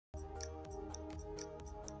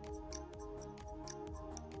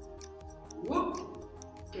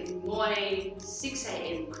morning, 6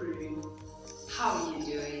 a.m. crew. How are you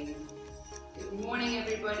doing? Good morning,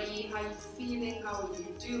 everybody. How are you feeling? How are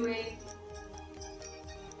you doing?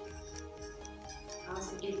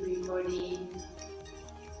 How's everybody?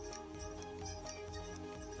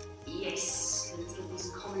 Yes, let's get these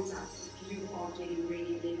comments up. If you are getting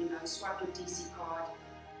ready, let me know. Swipe your DC card.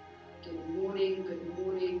 Good morning, good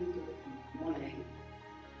morning, good morning.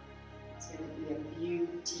 It's going to be a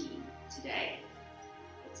beauty today.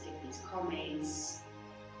 Let's get these comments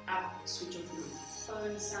up. Switch off my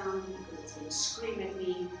phone sound because it's going to scream at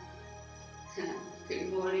me.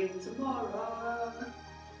 Good morning tomorrow.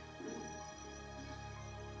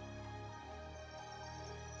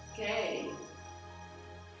 Okay.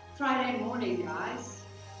 Friday morning, guys.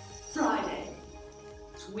 Friday.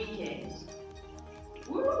 It's weekend.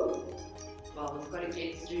 Woo! Well, we've got to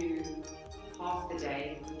get through half the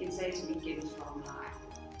day. We can say it's weekend from like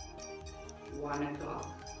 1 o'clock,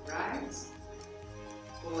 right?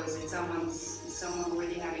 Or is it someone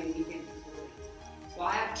already having weekend before? Well,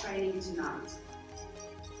 I have training tonight.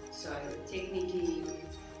 So technically,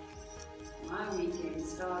 my weekend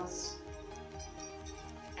starts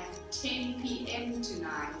at 10 p.m.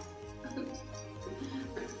 tonight. No,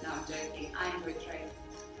 I'm joking. I enjoy training.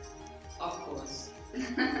 Of course.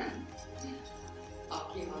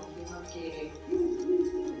 Okay.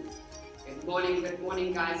 Good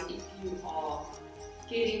morning, guys. If you are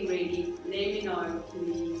getting ready, let me know,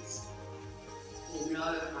 please. Let me know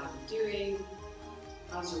how you're doing.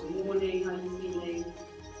 How's your morning? How are you feeling?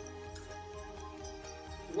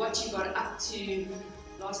 What you got up to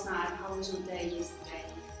last night? How was your day yesterday?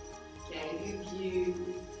 Okay, who of you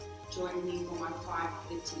joined me for my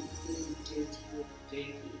 5:30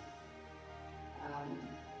 Dirkie?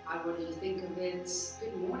 What do you think of it?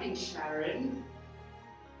 Good morning, Sharon.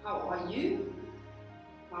 How are you?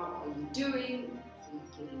 How are you doing? Are you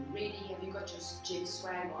getting ready? Have you got your Jeff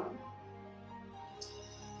swag on?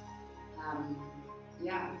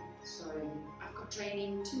 Yeah, so I've got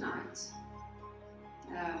training tonight.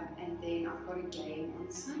 And then I've got a game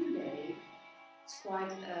on Sunday. It's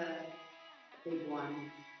quite a big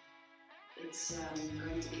one. It's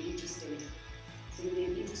going to be interesting. It's going to be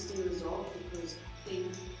an interesting result because I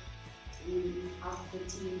think the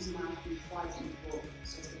teams might be quite equal,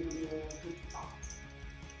 so it's going to be a good fight.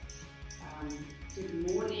 Good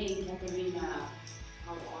morning, Katerina.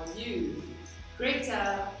 How are you?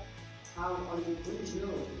 Greta, how are you?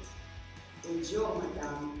 Bonjour. Bonjour,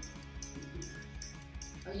 madame.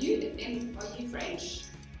 Are you French,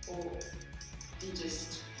 or do you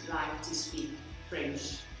just like to speak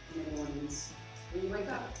French in the mornings when you wake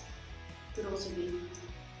up? Could also be.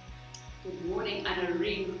 Good morning,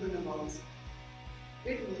 Anna-Ring Groenewald.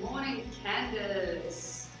 Good morning,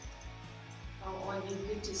 Candace. How are you?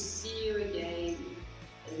 Good to see you again.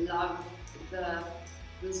 I love the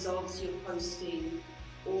results you're posting.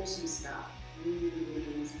 Awesome stuff. Really,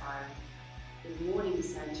 really inspiring. Good morning,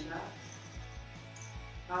 Sandra.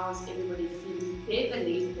 How's everybody feeling?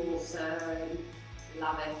 Beverly also.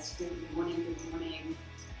 Love it. Good morning, good morning.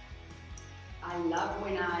 I love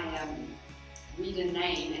when I read a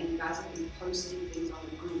name and you guys have been posting things on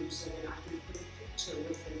the group so that I can put a picture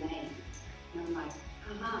with the name. And I'm like,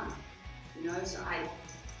 aha. You know, so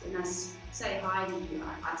when I say hi to you,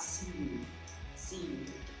 I see you.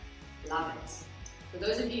 Love it. For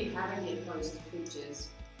those of you who haven't yet posted pictures,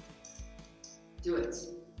 do it.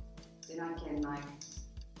 Then I can like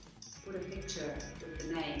put a picture with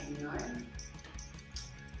the name, you know.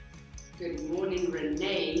 Good morning,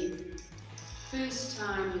 Renee. First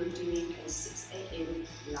time you're doing a 6 a.m.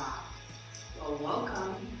 live. Well,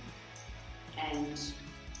 welcome. And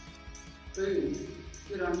boom,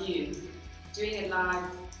 good on you. Doing it live,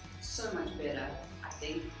 so much better, I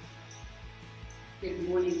think. Good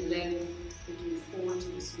morning, Lynn. Looking forward to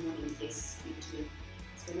this morning. Yes, me too.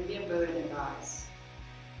 It's going to be a burner, guys.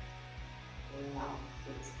 Wow.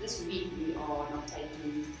 This week we are not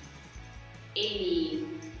taking any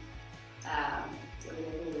what do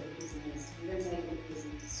they call it? Business. We don't take any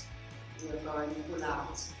business. We are going full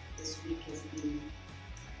out. This week has been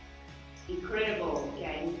incredible.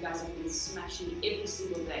 Okay, you guys have been smashing every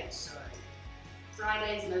single day. So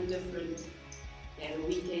Friday is no different. Okay, the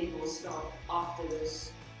weekend will start after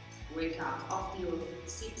this workout, after your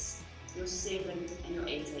 6, your 7, and your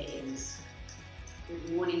 8 a.m.s.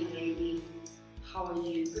 Good morning, Haley. How are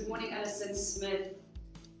you? Good morning, Alison Smith.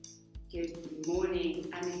 Good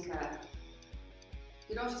morning, Annika.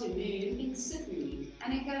 Good afternoon in Sydney.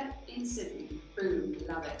 Annika in Sydney. Boom,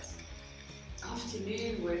 love it.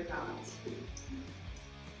 Afternoon workout.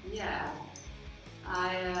 Yeah,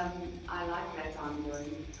 I like that time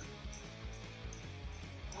going.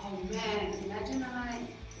 Oh man, imagine I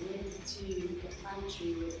went to a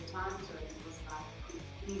country where the time zone was like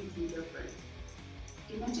completely different.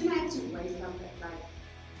 Imagine I had to wake up at like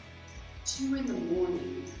 2 in the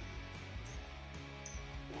morning.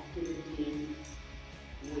 That could have been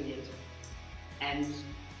weird and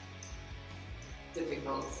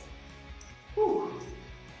difficult. Whew,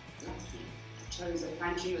 lucky. I chose a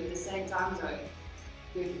country with the same time zone.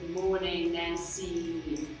 Good morning,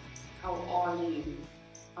 Nancy. How are you?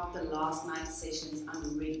 After last night's sessions,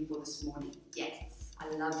 I'm ready for this morning. Yes, I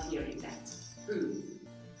love hearing that. Boom.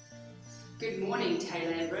 Good morning,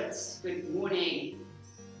 Taylor Everett. Good morning,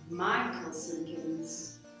 Michael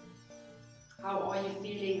Simpkins. How are you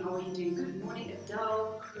feeling? How are you doing? Good morning,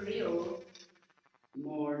 Adele Creel.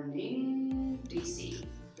 Morning, DC.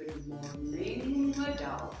 Good morning,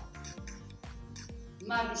 Adele.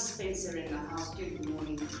 Muggy Spencer in the house. Good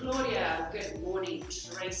morning, Claudia. Good morning,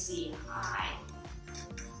 Tracy. Hi.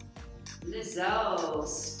 Lizelle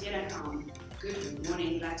Stenham. Good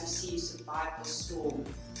morning. Glad to see you survived the storm.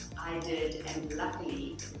 I did, and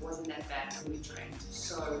luckily it wasn't that bad when we trained,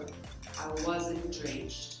 so I wasn't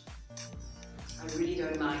drenched. I really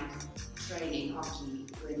don't like training hockey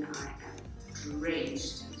when I am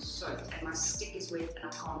drenched and soaked, and my stick is wet and I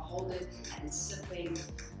can't hold it and it's slipping.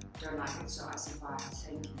 Don't like it, so I survived.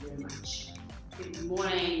 Thank you very much. Good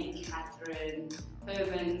morning, Catherine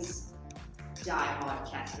Hermans. Die hard,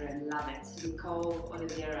 Catherine. Love it. Nicole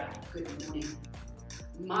Oliveira. Good morning.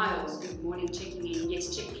 Miles, good morning. Checking in.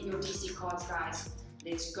 Yes, check in your DC cards, guys.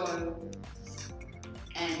 Let's go.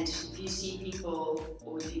 And if you see people,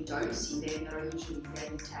 or if you don't see them, that are usually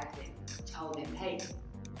there, you tag them. Tell them, hey,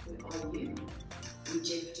 where are you? We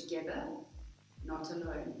jet together, not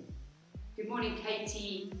alone. Good morning,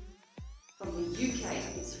 Katie from the UK.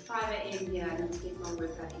 It's 5 a.m. here. I need to get my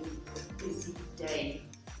workout in for a busy day.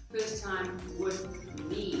 First time with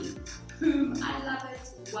me. Boom, I love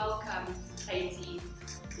it. Welcome, Katie.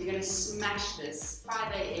 You're going to smash this.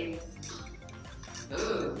 5 a.m.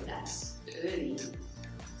 Oh, that's early.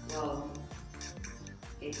 Well,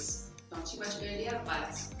 it's not too much earlier,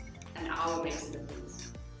 but an hour makes a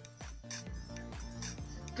difference.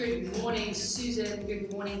 Good morning, Susan.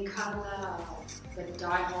 Good morning, Carla. The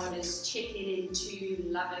dieharders checking in too.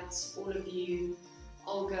 Love it, all of you.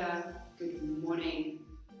 Olga, good morning.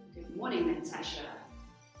 Good morning, Natasha.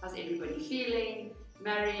 How's everybody feeling?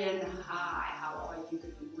 Marion, hi. How are you?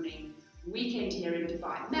 Good morning. Weekend here in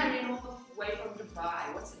Dubai. Marion, all the way from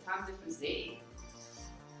Dubai. What's the time difference there?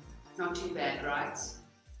 Not too bad, right?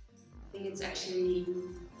 I think it's actually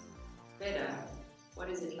better. What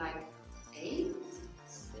is it, like 8,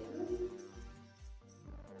 7,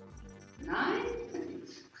 9?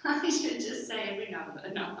 I should just say every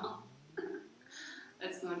number now.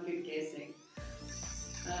 That's not good guessing.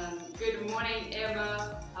 Good morning,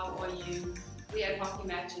 Emma. How are you? We had hockey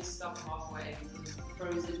matches stop halfway because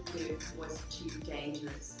frozen turf was too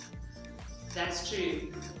dangerous. That's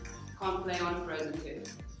true. Can't play on frozen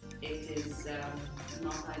turf. It is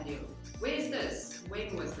not ideal. Where is this?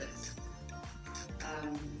 When was this?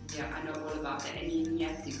 Yeah, I know all about that. And you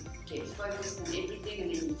have to get focused on everything,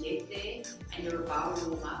 and then you get there and you're about to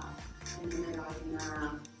warm up. And then they're like,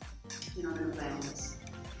 nah, you're not going to play on this.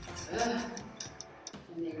 Ugh.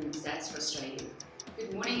 And then that's frustrating.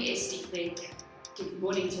 Good morning, Esty Fink. Good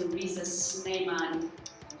morning, Teresa Sneyman.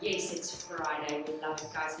 Yes, it's Friday. We love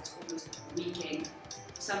it, guys. It's almost weekend.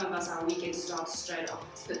 For some of us, our weekend starts straight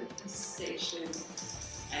after the session.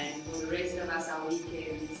 And for the rest of us, our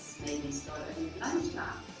weekends maybe start at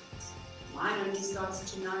lunchtime. Mine only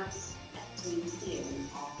starts tonight at 10 p.m.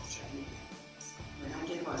 after training, when I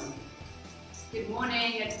get home. Good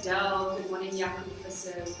morning, Adele. Good morning, Jakub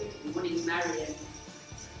Visser. Good morning, Marion.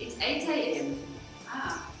 It's 8 a.m.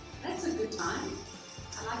 Ah, that's a good time.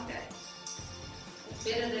 I like that. It's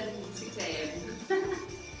better than 6 a.m.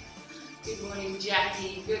 Good morning,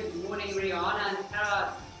 Jackie. Good morning, Rihanna and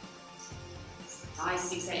Carrot. Hi,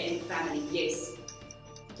 6 a.m. family. Yes,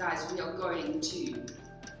 guys, we are going to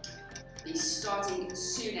be starting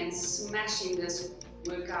soon and smashing this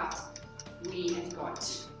workout. We have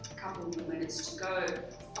got a couple more minutes to go.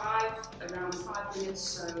 Around 5 minutes,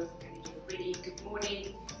 so we're going to get ready. Good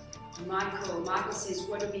morning, Michael. Michael says,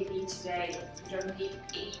 what do we need today? We don't need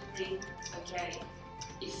anything, okay?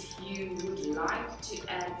 If you would like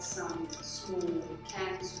to add some small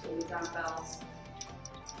cans or dumbbells,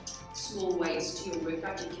 small weights to your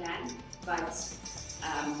workout, you can, but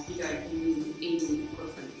you don't need any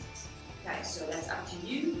equipment. Okay, so that's up to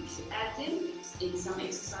you to add them in some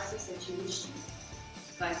exercises that you wish to.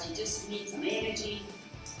 But you just need some energy,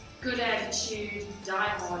 good attitude, die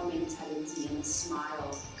hard mentality, and a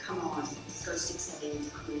smile. Come on, let's go 6 a.m.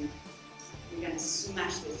 crew. We're going to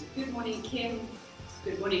smash this. Good morning, Kim.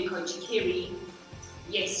 Good morning, Coach Kerry.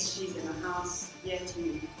 Yes, she's in the house here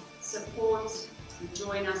to support and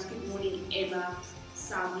join us. Good morning, Emma.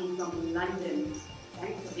 Sally from London.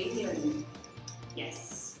 Bank of England.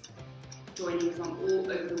 Yes. Joining from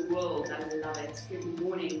all over the world. I love it. Good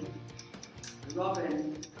morning,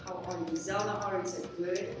 Robin. How are you? Zelda Orange said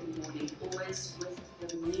good. Good morning. Always with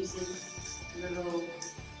the music, little, what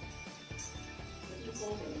do you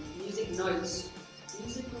call them? Music notes.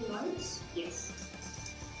 Musical notes? Yes.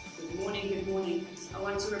 Good morning, good morning. I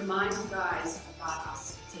want to remind you guys about our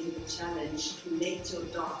September challenge. Collect your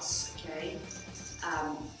dots, okay?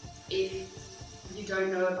 If you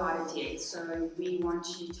don't know about it yet, so we want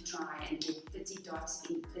you to try and get 30 dots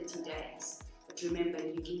in 30 days. But remember,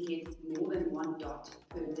 you can get more than 1 dot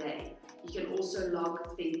per day. You can also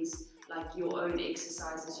log things like your own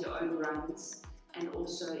exercises, your own runs, and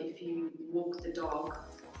also if you walk the dog,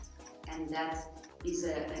 and that is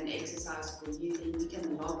an exercise for you, then you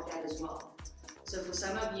can log that as well. So for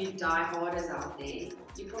some of you die-harders out there,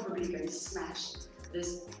 you're probably going to smash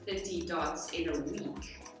this 30 dots in a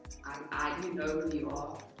week. You know who you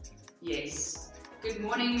are. Yes. Good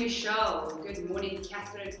morning, Michelle. Good morning,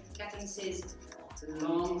 Catherine. Catherine says,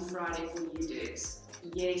 long Friday for you, Dirks.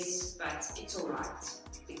 Yes, but it's all right,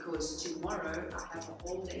 because tomorrow I have a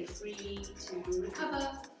whole day free to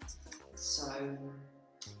recover. So,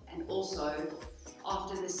 and also,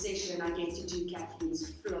 after the session, I get to do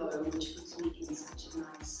Kathleen's flow, which puts me in such a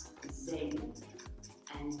nice zen.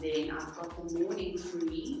 And then I've got the morning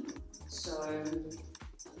free, so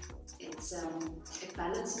it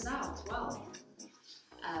balances out well.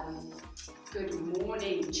 Good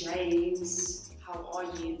morning, James. How are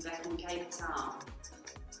you back in Cape Town?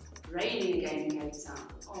 Raining again in Cape Town.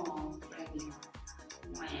 Oh, raining.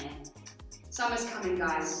 Man. Summer's coming,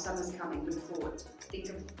 guys. Summer's coming. Look forward. Think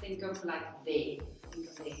of like there. Think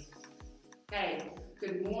of there. Okay.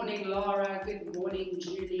 Good morning, Laura. Good morning,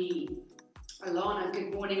 Julie. Alana.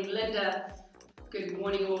 Good morning, Linda. Good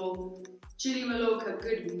morning, all. Julie Maloka.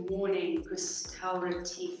 Good morning. Christelle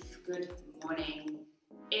Retief. Good morning.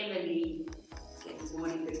 Emily. Good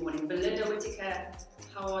morning. Good morning. Belinda Whitaker.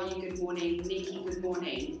 How are you? Good morning. Nikki. Good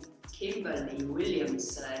morning. Kimberly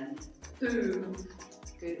Williamson. Boom.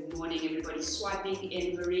 Good morning, everybody. Swiping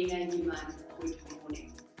in. Marina Newman. Good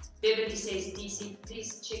morning. Beverly says, DC,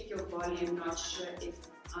 please check your volume. Not sure if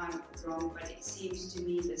I'm wrong, but it seems to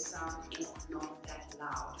me the sound is not that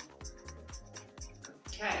loud.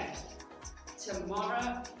 Okay.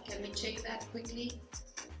 Tomorrow, can we check that quickly?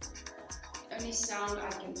 Only sound I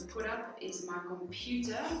can put up is my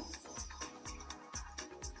computer.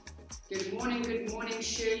 Good morning,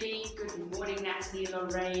 Shirley. Good morning, Natalie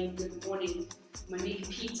Lorraine. Good morning, Monique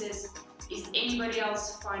Peters. Is anybody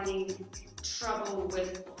else finding trouble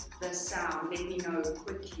with the sound? Let me know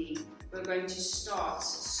quickly. We're going to start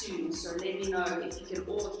soon, so let me know if you can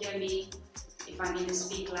all hear me, if I need to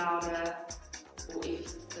speak louder, or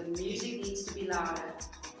if the music needs to be louder.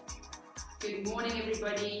 Good morning,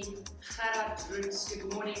 everybody. Gerard Roots.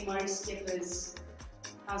 Good morning, Maurice Skippers.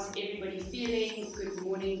 How's everybody feeling? Good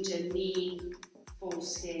morning, Janine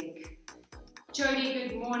Forskenk. Jody,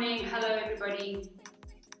 good morning. Hello, everybody.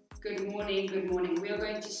 Good morning, good morning. We are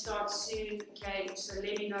going to start soon, okay? So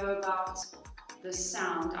let me know about the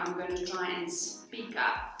sound. I'm going to try and speak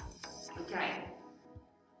up, okay?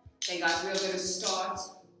 Okay, guys, we are going to start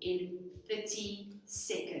in 30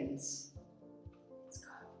 seconds.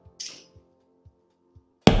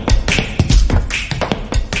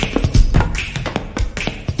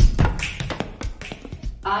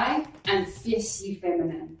 I am fiercely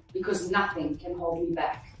feminine because nothing can hold me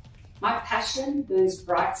back. My passion burns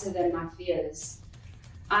brighter than my fears.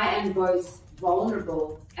 I am both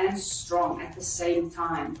vulnerable and strong at the same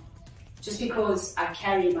time. Just because I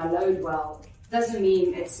carry my load well doesn't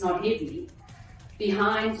mean it's not heavy.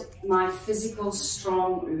 Behind my physical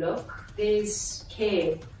strong look, there's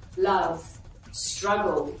care, love,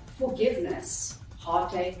 struggle, forgiveness,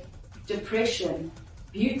 heartache, depression,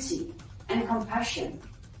 beauty, and compassion.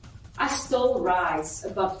 I still rise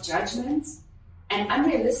above judgment and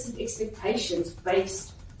unrealistic expectations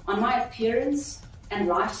based on my appearance and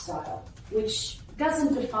lifestyle, which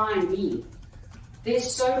doesn't define me. There's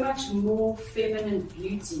so much more feminine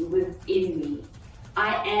beauty within me.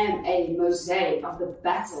 I am a mosaic of the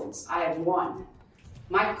battles I have won.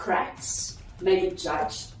 My cracks may be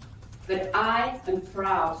judged, but I am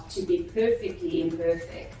proud to be perfectly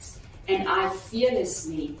imperfect, and I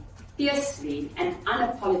fearlessly, fiercely, and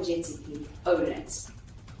unapologetically own it.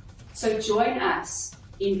 So join us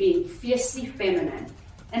in being fiercely feminine.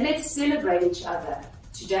 And let's celebrate each other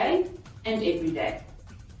today and every day.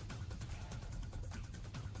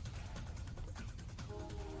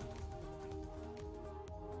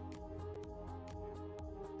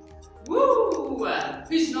 Woo!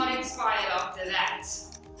 Who's not inspired after that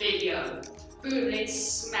video? Boom, let's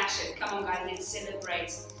smash it. Come on guys, let's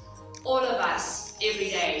celebrate. All of us, every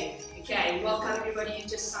day. Okay, welcome everybody who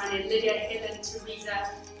just signed in. Lydia, Helen, Teresa,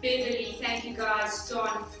 Beverly, thank you guys.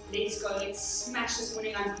 John, let's go. Let's smash this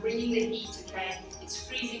morning. I'm bringing the heat, okay? It's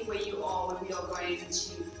freezing where you are when we are going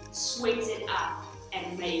to sweat it up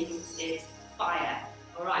and make it fire.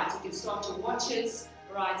 All right, you can start your watches,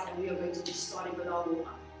 all right? And we are going to be starting with our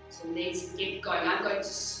warm-up. So let's get going. I'm going to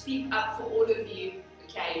speak up for all of you,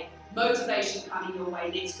 okay? Motivation coming your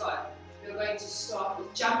way. Let's go. We're going to start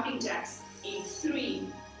with jumping jacks in 3,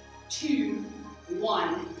 2,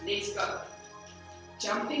 1. Let's go.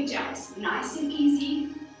 Jumping jacks, nice and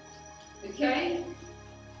easy. Okay?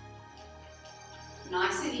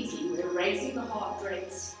 Nice and easy. We're raising the heart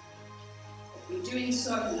rates. We're doing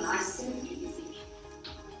so nice and easy.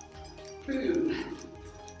 Boom.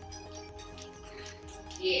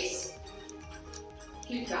 Yes.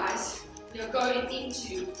 Good guys. You're going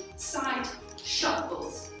into side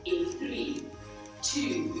shuffles in 3,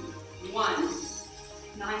 2, 1.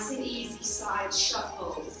 Nice and easy side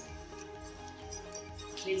shuffles.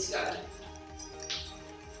 Let's go.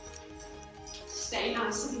 Stay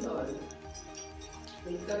nice and low.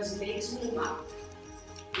 Let those legs warm up.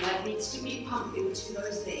 Blood needs to be pumping to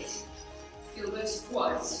those legs. Feel those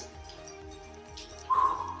quads.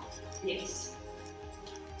 Yes.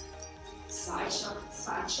 Side shuffle,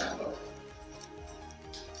 side shuffle.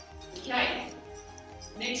 Okay.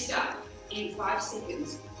 Next up, in 5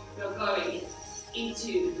 seconds, we're going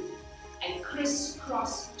into a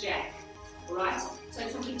crisscross jack. Alright? So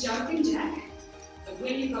from the jumping jack, but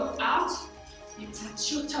when you go out, you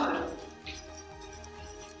touch your toe.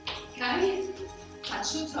 Okay?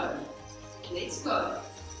 Touch your toe. Let's go.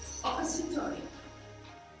 Opposite toe.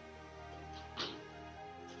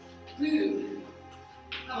 Boom.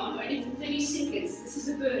 Come on, only for 30 seconds. This is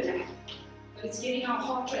a burner. But it's getting our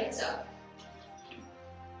heart rates up.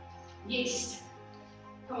 Yes.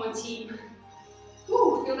 Come on, team.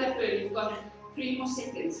 Woo, feel that burn. You've got 3 more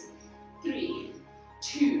seconds. 3,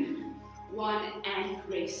 2, 1, and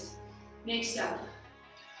rest. Next up,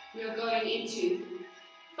 we are going into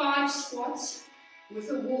 5 squats with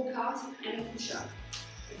a walkout and a push-up.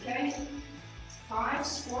 Okay? 5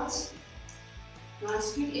 squats.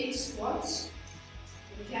 Nice good air squats.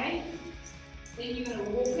 Okay? Then you're going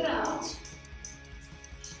to walk it out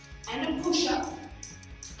and a push-up.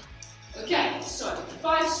 Okay, so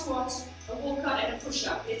 5 squats, a walkout and a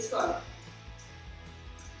push-up. Let's go.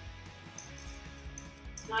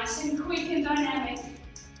 Nice and quick and dynamic.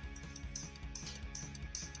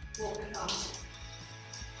 Walk it out.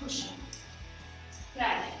 Push-up.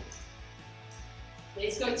 Okay.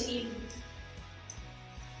 Let's go, team.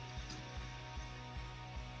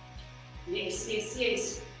 Yes, yes,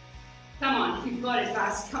 yes. Come on, you've got it,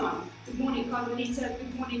 guys. Come on. Good morning, Carmelita.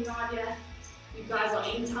 Good morning, Nadia. You guys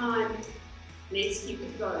are in time. Let's keep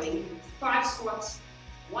it going. 5 squats,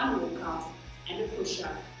 1 walkout, and a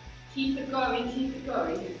push-up. Keep it going, keep it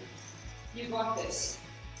going. You got this.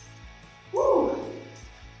 Woo!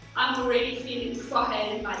 I'm already feeling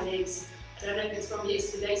fire in my legs. I don't know if it's from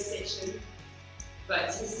yesterday's session, but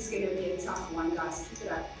this is going to be a tough one, guys. Keep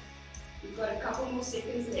it up. We've got a couple more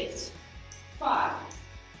seconds left. 5,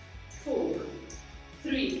 4,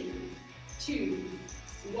 3, 2,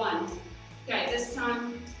 1. Okay, this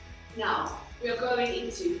time, now, we are going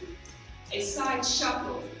into a side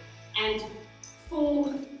shuffle and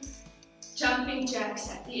 4 jumping jacks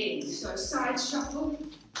at the end. So side shuffle,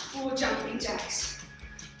 4 jumping jacks.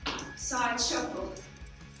 Side shuffle,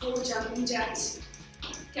 4 jumping jacks.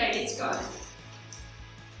 Okay, let's go.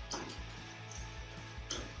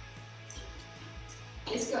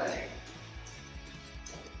 Let's go.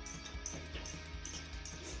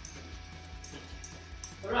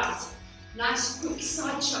 Alright, nice quick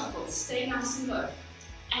side shuffle, stay nice and low.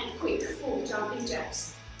 And quick, 4 jumping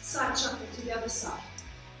jacks. Side shuffle to the other side.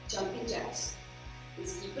 Jumping jacks.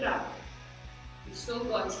 Let's keep it up. We've still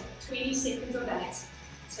got 20 seconds of that.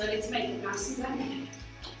 So let's make it nice and dynamic.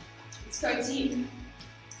 Let's go, team.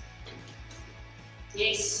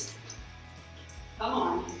 Yes. Come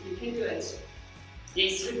on, you can do it.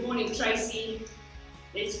 Yes, good morning, Tracy.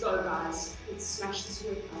 Let's go, guys. Let's smash this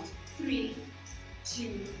workout. 3,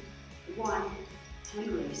 2, 1,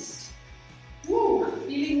 and rest. Woo,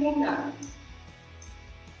 feeling warmed up.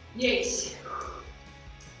 Yes.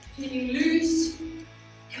 Feeling loose.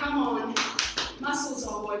 Come on. muscles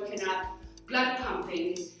are woken up, blood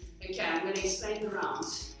pumping. Okay, I'm going to explain the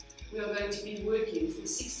rounds. We are going to be working for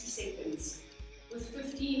 60 seconds with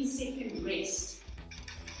 15-second rest.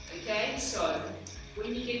 Okay, so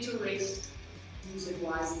when you get your rest, use it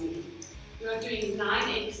wisely. We are doing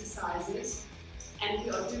 9 exercises and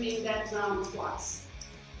we are doing that round twice.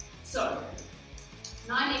 So,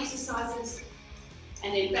 9 exercises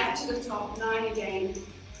and then back to the top, 9 again,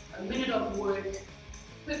 a minute of work,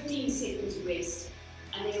 15 seconds rest,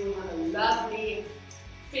 and then we have a lovely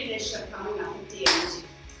finisher coming up at the end.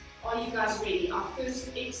 Are you guys ready? Our first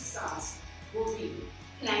exercise will be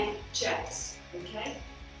plank jacks, okay?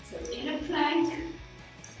 So in a plank,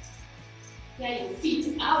 okay, your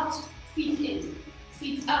feet out, feet in,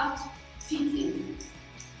 feet out, feet in.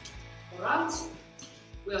 All right?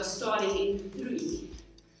 We are starting in 3,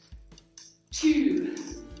 2,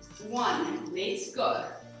 1. Let's go.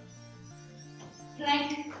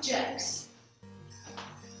 Plank jacks.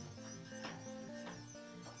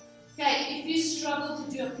 Okay, if you struggle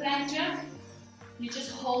to do a plank jack, you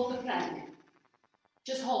just hold the plank.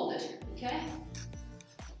 Just hold it, okay?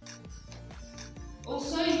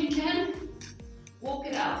 Also, you can walk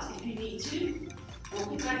it out if you need to.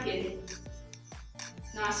 Walk it back in.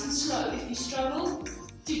 Nice and slow. If you struggle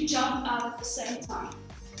to jump out at the same time,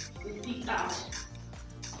 with feet out.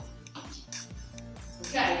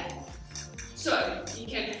 Okay, so you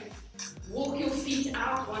can walk your feet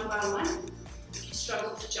out one by one. If you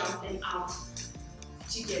struggle to jump them out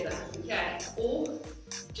together, okay? Or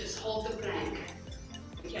just hold the plank.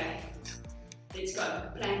 Okay, let's go.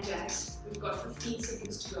 Plank jacks. We've got 15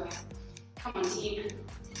 seconds to go. Come on, team.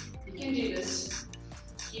 You can do this.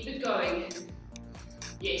 Keep it going.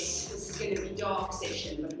 Yes, this is going to be a dark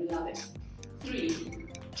session, but we love it. 3,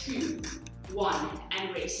 2, 1,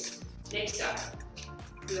 and rest. Next up,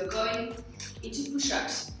 we are going into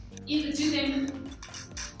push-ups. Either do them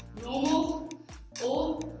normal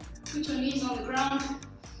or put your knees on the ground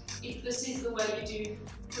if this is the way you do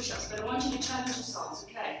push-ups. But I want you to challenge yourselves,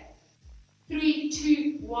 okay? 3,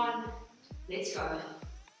 2, 1, let's go.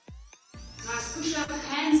 Nice push-up,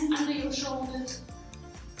 hands under your shoulders.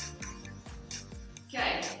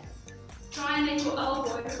 Okay, try and let your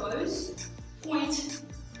elbows point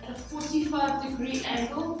at a 45-degree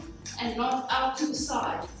angle and not out to the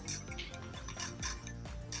side.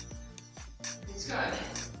 Let's go.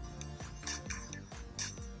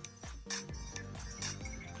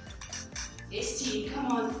 Yes, team, come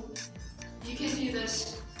on. You can do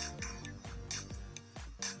this.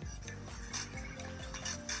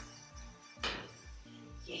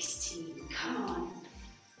 Yes, team, come on.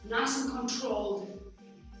 Nice and controlled.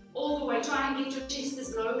 All the way, try and get your chest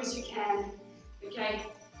as low as you can. Okay,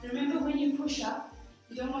 remember when you push up,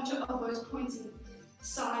 you don't want your elbows pointing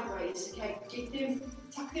sideways. Okay, get them,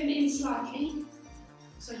 tuck them in slightly.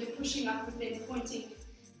 So you're pushing up with them pointing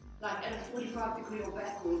like at a 45-degree or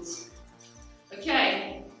backwards.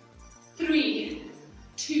 Okay, 3,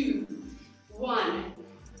 2, 1,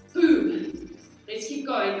 boom. Let's keep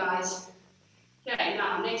going, guys. Okay,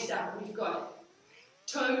 now next up we've got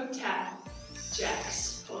toe tap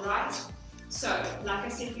jacks. Alright, so like I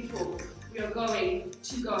said before, we are going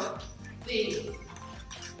to go the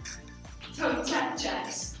toe tap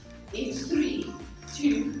jacks in 3,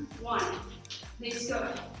 2, 1. Let's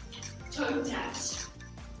go. Toe taps.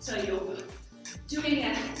 So you're doing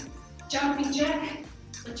a jumping jack,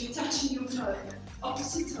 but you're touching your toe,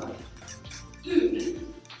 opposite toe.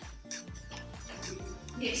 Boom.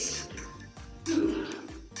 Yes. Boom.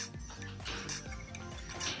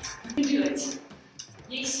 You can do it.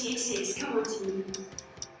 Yes, yes, yes. Come on, team.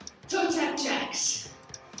 Toe tap jacks.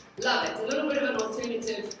 Love it. A little bit of an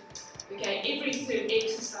alternative. Okay, every third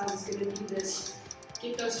exercise is going to do this.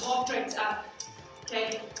 Get those heart rates up.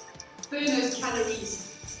 Okay, burn those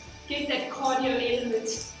calories. Get that cardio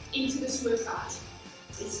element into this workout.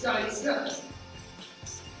 Let's go, let's go.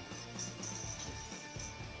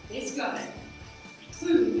 Let's go.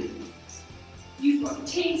 Boom. You've got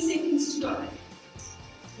 10 seconds to go.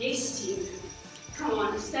 Yes, team. Come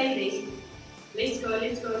on, stay there. Let's go,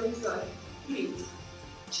 let's go, let's go. 3,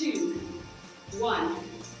 2, 1,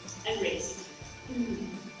 and rest.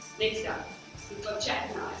 Next up, we've got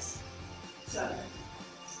jackknives. So,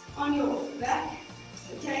 on your back,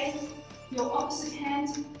 okay, your opposite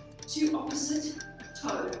hand to opposite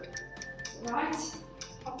toe. Right?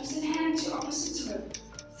 Opposite hand to opposite toe.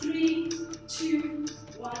 3, 2,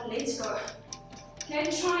 1, let's go.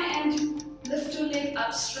 Okay, try and lift your leg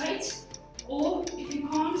up straight, or if you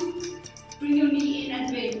can't, bring your knee in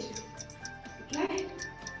and bend. Okay?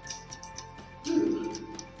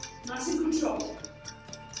 Nice and controlled.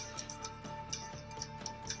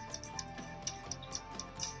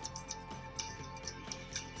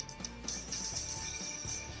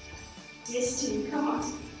 Yes, team, come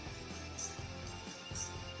on.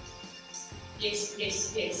 Yes,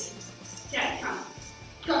 yes, yes. Okay, come.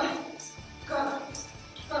 Go, go,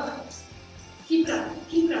 go. Keep it up,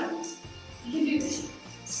 keep it up. You can do this.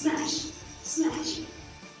 Smash, smash.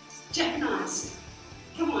 Jackknives.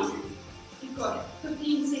 Come on. You've got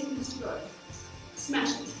 15 seconds to go.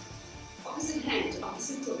 Smash it. Opposite hand,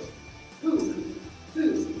 opposite foot. Boom,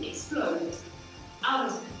 boom, explode.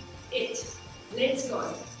 Out of it. Let's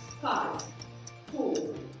go. 5, 4,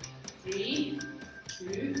 3,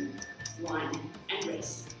 2, 1, and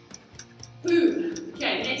rest. Boom.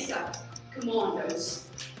 Okay, next up, commandos.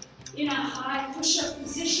 In a high push-up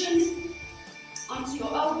position, onto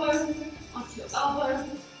your elbow,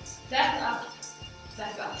 back up,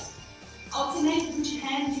 back up. Alternate which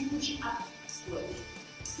hand you push up with.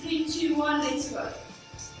 3, 2, 1, let's go.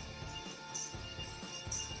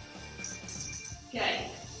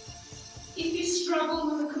 Okay. If you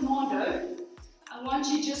struggle with a commando, I want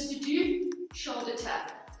you just to do shoulder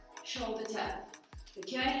tap, shoulder tap.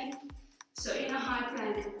 Okay? So in a high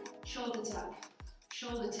plank, shoulder tap,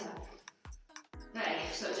 shoulder tap. Okay,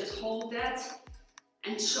 so just hold that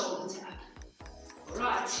and shoulder tap.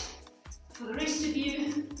 Alright, for the rest of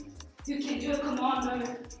you who can do a commando,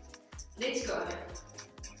 let's go.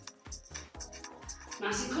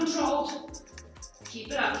 Nice and controlled, keep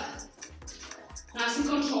it up. Nice and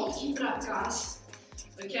controlled, keep it up guys.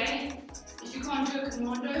 Okay, if you can't do a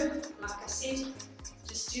commando, like I said,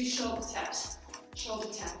 just do shoulder taps, shoulder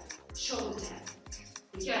tap, shoulder tap.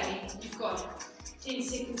 Okay, you've got 10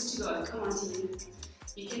 seconds to go, come on team.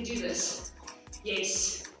 You can do this.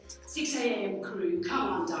 Yes. 6 a.m. crew. Come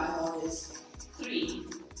on, dieharders. 3,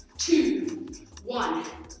 2, 1.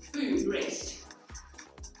 Boom, rest.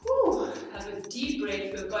 Woo. Have a deep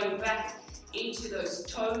breath. We're going back into those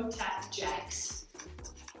toe tap jacks.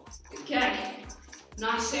 Okay.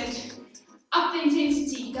 Nice and up the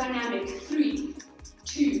intensity, dynamic. 3,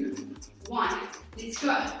 2, 1. Let's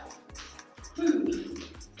go. Boom.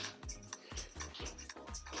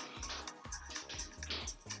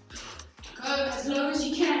 Go as low as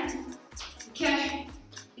you can, okay?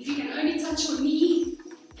 If you can only touch your knee,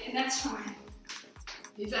 then that's fine.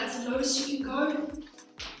 If that's the lowest you can go,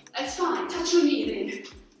 that's fine, touch your knee then.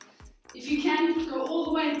 If you can, go all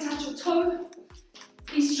the way and touch your toe,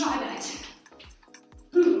 please try that.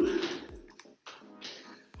 Boom.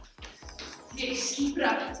 Yes, keep it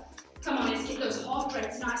up. Come on, let's get those heart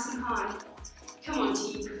rates nice and high. Come on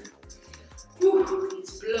team. Woo,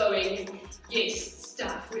 it's blowing. Yes.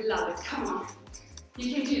 Stuff. We love it. Come on.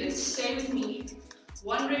 You can do this. Stay with me.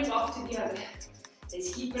 One rep after the other.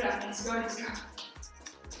 Let's keep it up. Let's go. Let's go.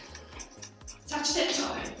 Touch that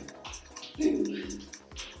toe. Boom.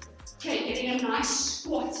 Okay, getting a nice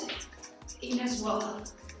squat in as well.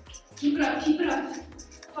 Keep it up. Keep it up.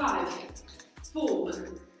 5, 4,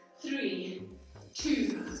 3,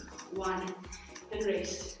 2, 1, and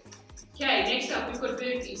rest. Okay, next up we've got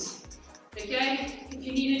burpees. Okay, if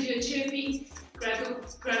you need to do a chirpy,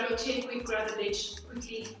 grab your chair quick, grab the ledge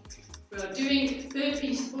quickly. We are doing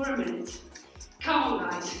burpees for a minute. Come on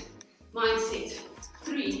guys. Mindset.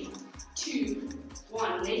 3, 2,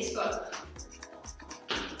 1. Let's go.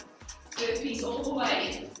 Burpees all the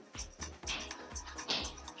way.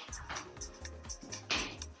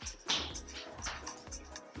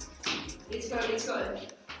 Let's go, let's go.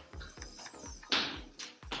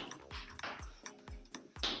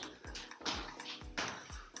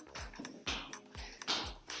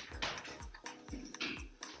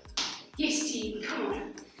 Yes team, come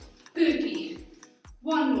on. Burpee.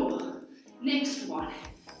 One more. Next one.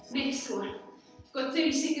 Next one. You've got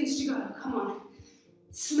 30 seconds to go. Come on.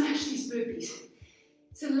 Smash these burpees.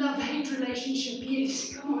 It's a love-hate relationship.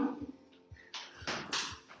 Yes, come on.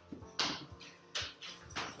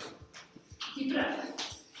 Keep it up.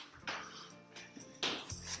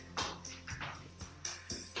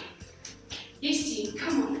 Yes team,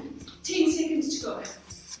 come on. 10 seconds to go.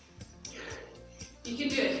 You can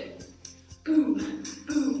do it. Boom,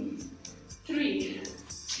 boom. 3,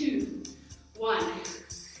 2, 1,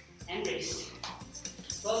 and rest.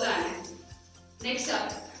 Well done. Next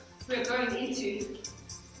up, we're going into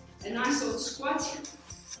a nice old squat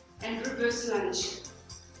and reverse lunge.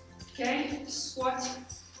 Okay, squat,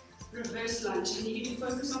 reverse lunge. I need you to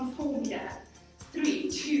focus on form here. 3,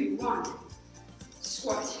 2, 1.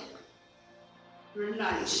 Squat,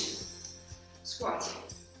 lunge, squat,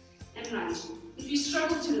 and lunge. If you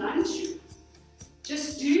struggle to lunge,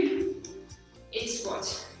 just do air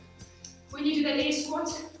squat. When you do that air squat,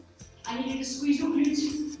 I need you to squeeze your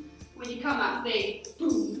glutes. When you come up there,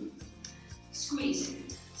 boom, squeeze.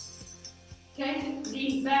 Okay,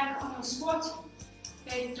 lean back on your squat.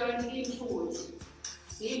 Okay, don't lean forwards.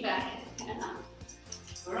 Lean back and up.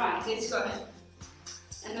 Alright, let's go.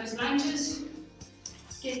 And those lunges,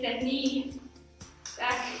 get that knee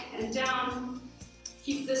back and down.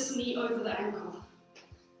 Keep this knee over the ankle.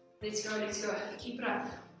 Let's go, let's go. Keep it up.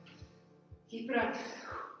 Keep it up.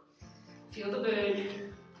 Feel the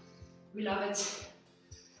burn. We love it.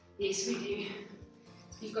 Yes, we do.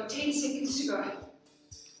 You've got 10 seconds to go.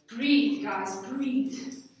 Breathe, guys,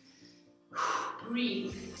 breathe.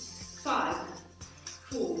 Breathe. 5,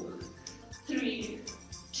 4, 3,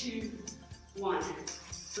 2, 1.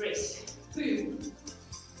 Rest. Boom.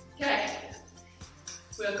 Okay.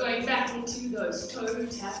 We're going back into those toe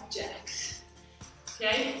tap jacks.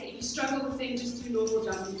 Okay? If you struggle with them, just do normal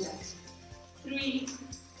jumping jacks. 3,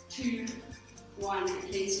 2, 1.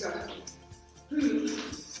 Let's go. Boom.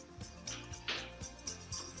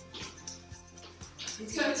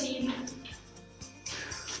 Let's go, team.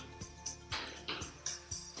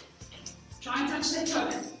 Try and touch that toe.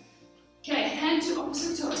 Okay, hand to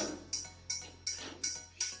opposite toe.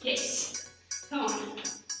 Yes. Come on.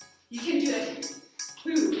 You can do it.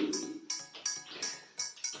 Boom.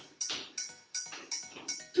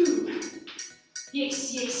 Boom.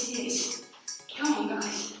 Yes, yes, yes. Come on,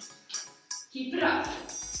 guys. Keep it up.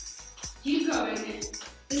 Keep going.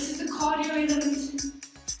 This is the cardio element.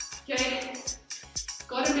 Okay?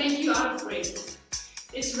 Gotta make you out of breath.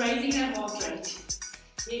 It's raising that heart rate.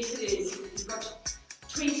 Yes, it is. You've got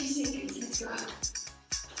 20 seconds. Let's go.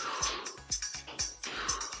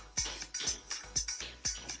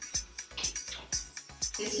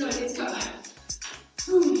 Let's go, let's go.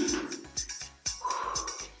 Boom.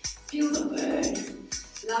 Feel the burn.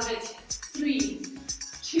 Love it. 3,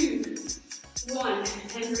 2, 1,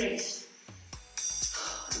 and rest.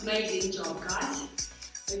 Amazing job, guys.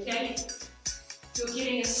 Okay? You're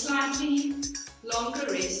getting a slightly longer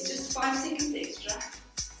rest, just 5 seconds extra.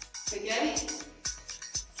 Okay?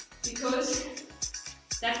 Because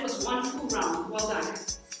that was one full round. Well done.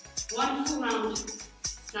 One full round.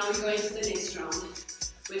 Now we're going to the next round.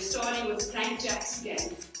 We're starting with plank jacks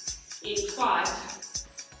again. In 5,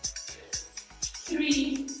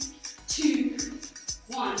 3, 2,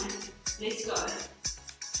 1. Let's go.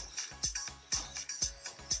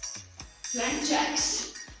 Plank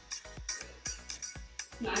jacks.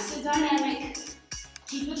 Nice and dynamic.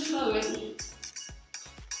 Keep it flowing.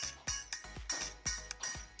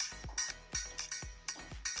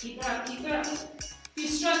 Keep it up, keep it up. If you're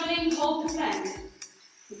struggling, hold the plank.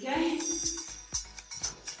 Okay?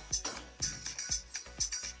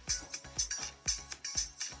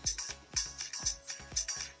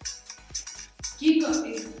 Keep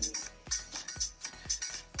going.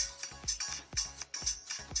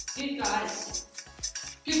 Good guys.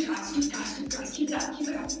 Good guys, good guys, good guys. Keep it up, keep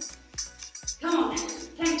it up. Come on,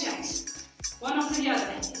 plank jacks. One after the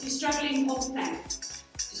other. If you're struggling, hold the plank.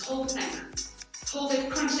 Just hold the plank. Hold it,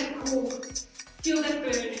 crunch that core. Feel that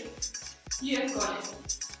burn. You have got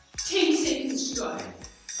it. 10 seconds to go.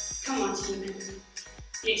 Come on, team.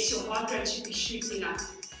 Yes, your heart rate should be shooting up.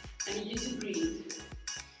 I need you to breathe.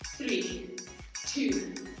 3,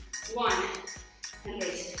 2, 1, and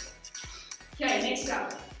rest. Okay, next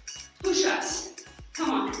up, push-ups. Come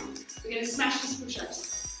on, we're going to smash these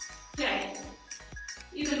push-ups. Okay,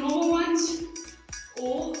 either normal ones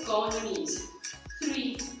or go on your knees.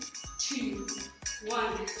 3, 2, 1,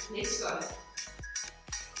 let's go.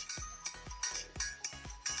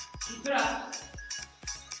 Keep it up.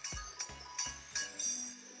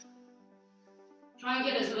 Try and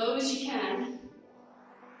get as low as you can.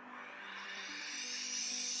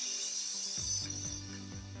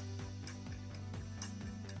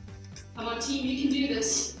 Come on, team, you can do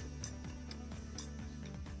this.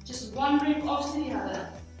 Just one rep after the other.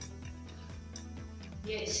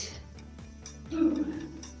 Yes. Boom.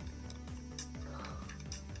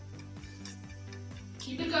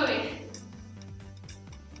 Keep it going.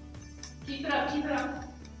 Keep it up, keep it up.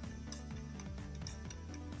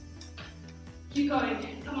 Keep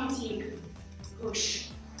going. Come on, team. Push,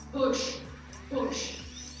 push, push.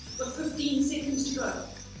 You've got 15 seconds to go.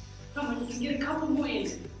 Come on, you can get a couple more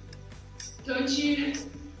in. Don't you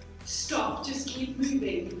stop, just keep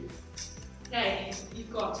moving. Okay,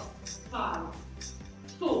 you've got 5,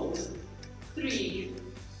 4, 3,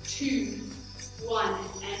 2, 1,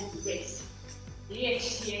 and rest.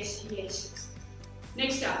 Yes, yes, yes.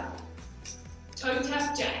 Next up, toe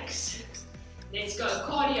tap jacks. Let's go,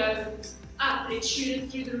 cardio up, let's shoot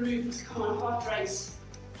it through the roof. Come on, heart race.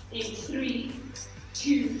 In 3,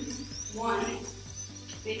 2, 1.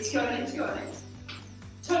 Let's go, let's go.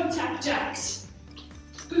 Toe tap jacks.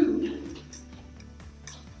 Boom.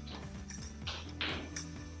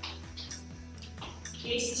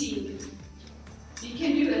 Yes, team. You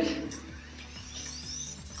can do it.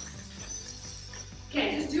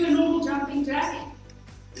 Okay, just do a normal jumping jack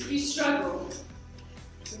if you struggle.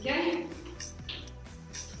 Okay?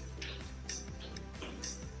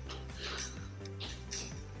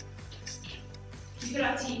 Keep it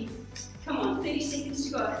up, team. Come on, 30 seconds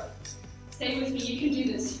to go. Stay with me, you can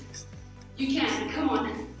do this. You can, come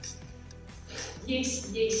on.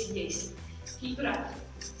 Yes, yes, yes. Keep it up.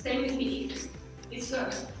 Stay with me. Let's go.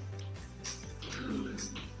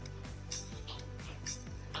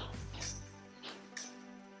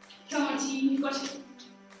 Come on, team, you've got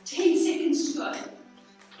 10 seconds to go.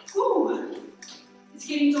 Woo. It's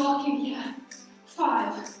getting dark in here.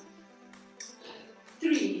 5,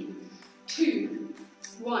 3, 2,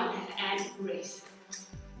 1, and rest.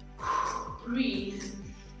 Breathe.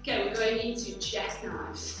 Okay, we're going into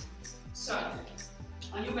jackknives. So,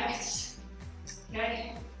 on your backs.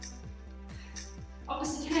 Okay?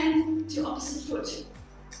 Opposite hand to opposite foot.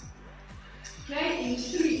 Okay, in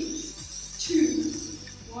 3, 2,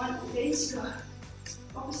 1, let's go.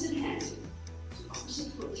 Opposite hand to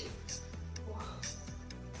opposite foot.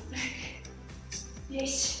 Back.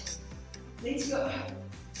 Yes. Let's go.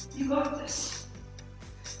 You got this.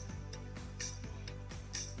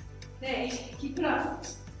 Okay, keep it up.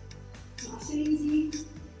 Nice and easy.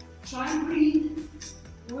 Try and breathe.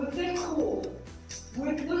 Work that core.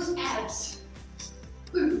 Work those abs.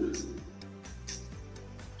 Boom.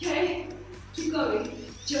 Okay, keep going.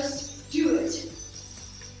 Just do it.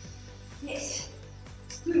 Yes.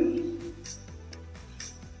 Boom.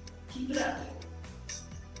 Keep it up.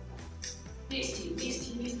 Yes, team, yes,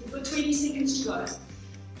 team, yes, team. We've got 20 seconds to go.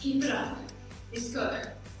 Keep it up. Let's go.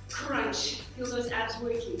 Crunch. Feel those abs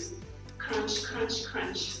working. Crunch, crunch,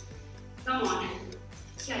 crunch. Come on.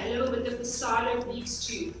 Okay, a little bit of the side obliques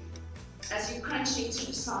too. As you're crunching to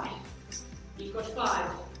the side. You've got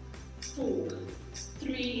 5, 4,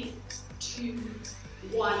 3, 2,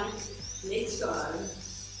 1. Let's go.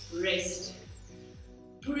 Rest.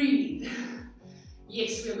 Breathe.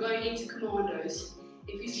 Yes, we're going into commandos.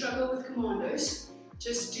 If you struggle with commandos,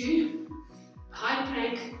 just do high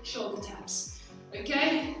plank, shoulder taps.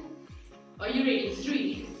 Okay? Are you ready?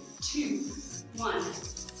 3, 2, 1.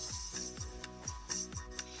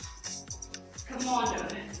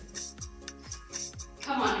 Commando.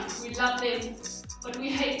 Come on, we love them, but we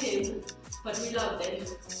hate them, but we love them.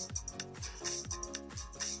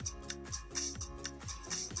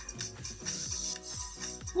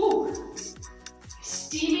 Woo!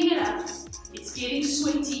 Steaming it up. It's getting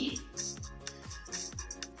sweaty.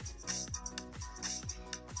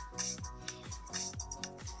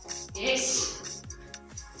 Yes.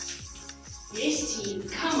 Yes, team.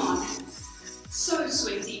 Come on. So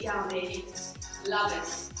sweaty down there. Love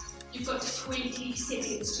it. You've got 20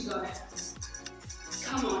 seconds to go.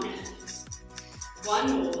 Come on.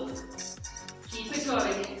 One more. Keep it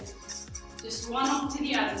going. Just one after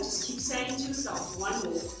the other. Just keep saying to yourself, one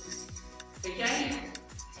more. Okay?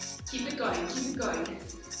 Keep it going, keep it going.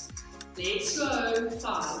 Let's go.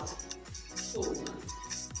 5, 4,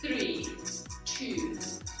 3, 2,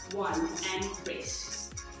 1, and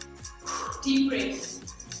rest. Deep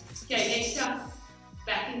breath. Okay, next up,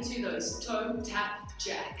 back into those toe tap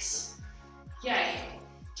jacks. Okay,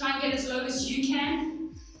 try and get as low as you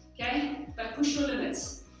can. Okay, but push your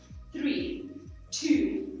limits. 3,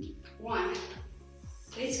 2, 1.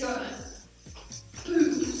 Let's go.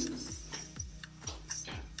 Boom.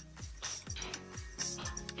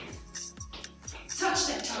 Touch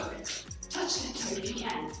that toe. Touch that toe if you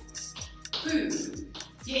can. Boom.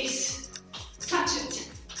 Yes. Touch it.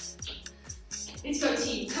 Let's go,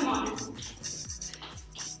 team. Come on.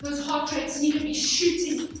 Those heart rates need to be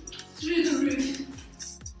shooting through the roof.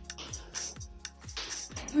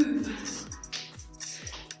 Boom.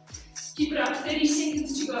 Keep it up. 30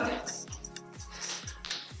 seconds to go.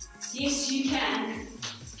 Yes, you can.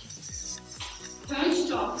 Don't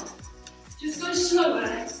stop. Just go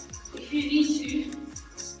slower if you need to.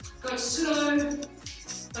 Go slow,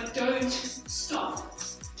 but don't stop.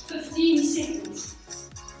 15 seconds.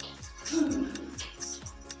 Boom.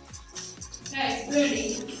 Okay, it's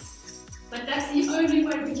burning, but that's the only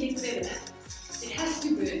way we get better. It has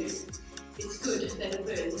to burn. It's good that it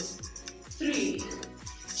burns. 3,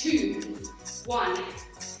 2, 1,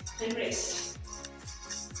 and rest.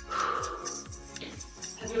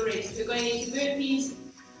 Have your rest. We're going into burpees,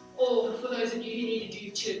 or for those of you who need to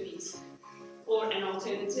do chirpies, or an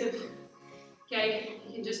alternative. Okay,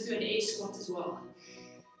 you can just do an air squat as well.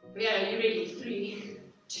 But yeah, are you ready? 3,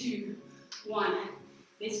 2, 1.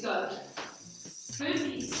 Let's go.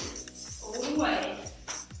 Burpees all the way.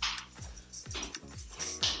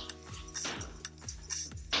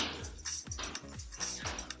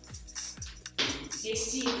 Yes,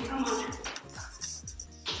 team, come on.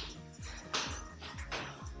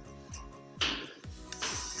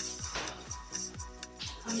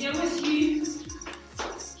 I'm here with you.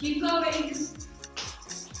 Keep going.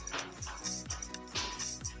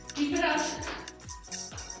 Keep it up.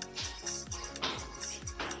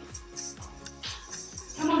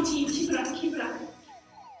 Come on, team, keep it up, keep it up.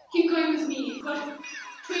 Keep going with me. You've got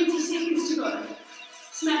 20 seconds to go.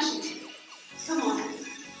 Smash it. Come on.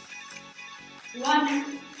 One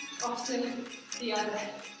after the other.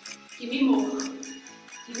 Give me more.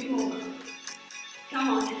 Give me more. Come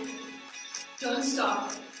on. Don't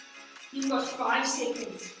stop. You've got 5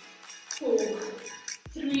 seconds. 4,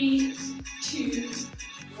 3, 2,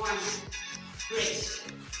 1. Rest.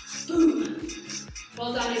 Boom.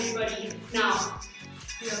 Well done, everybody. Now,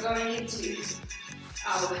 we are going into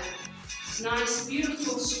our nice,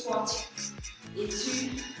 beautiful squat into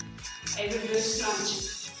a reverse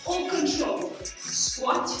lunge. All control.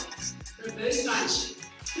 Squat, reverse lunge.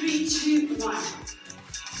 3, 2, 1.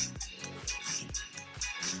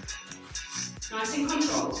 Nice and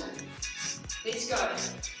controlled. Let's go.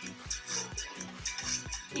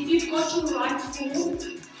 If you've got your right form,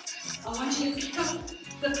 I want you to pick up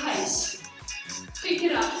the pace. Pick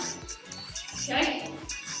it up. Okay?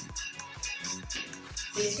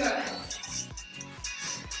 Let's go.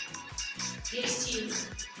 Yes, team.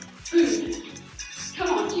 Boom.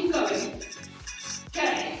 Come on, keep going.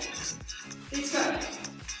 Okay. Let's go.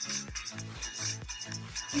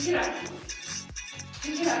 Pick it up.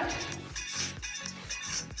 Pick it up.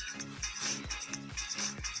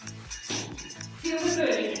 Feel the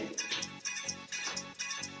burn.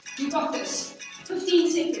 You got this.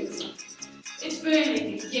 15 seconds. It's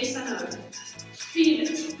burning. Yes, I know. Feel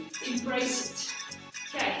it. Embrace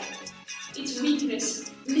it. Okay. It's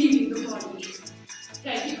weakness leaving the body.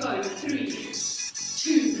 Okay, keep going. 3,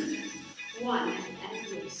 2, 1,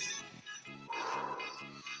 and rest.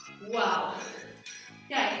 Wow.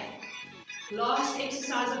 Okay. Last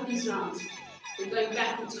exercise of these rounds. We're going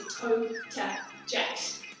back into toe tap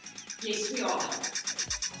jacks. Yes, we are.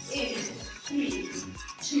 In 3,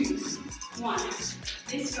 2, 1.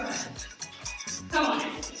 Let's go. Come on.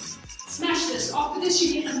 Smash this. After this,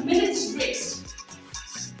 you get a minute's rest.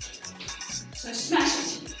 So smash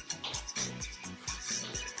it.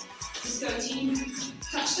 Let's go, team.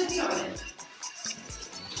 Touch the toe.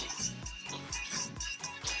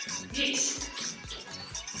 Yes.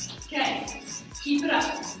 Okay. Keep it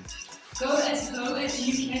up. Go as low as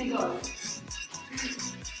you can go.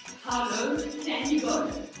 How low can you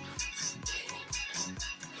go?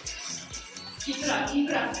 Keep it up, keep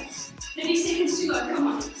it up. 30 seconds to go, come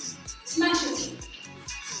on. Smash it.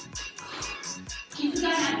 Keep it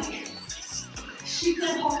dynamic. Shoot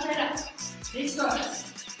that heart rate up. Let's go.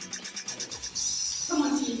 Come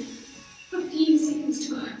on, team. 15 seconds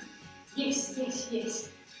to go. Yes, yes, yes.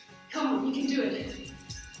 Come on, you can do it.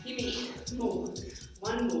 Give me more.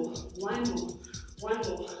 One more, one more, one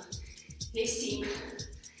more. Next team.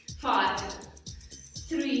 5,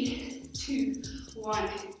 3, 2, 1,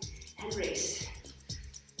 and rest.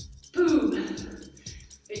 Boom.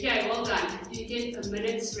 Okay, well done. You get a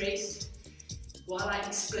minute's rest while I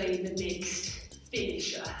explain the next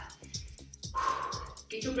finisher.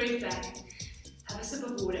 Get your breath back. Have a sip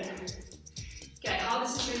of water. Okay, how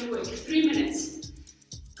this is going to work. 3 minutes.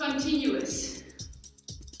 Continuous.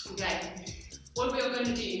 Okay, what we are going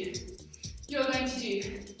to do, you're going to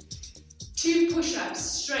do 2 push-ups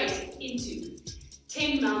straight into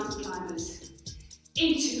 10 mountain climbers,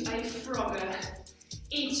 into a frogger,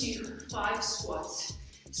 into 5 squats.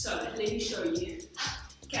 So let me show you.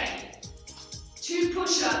 Okay, 2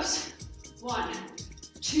 push-ups, 1,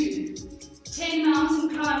 2, 10 mountain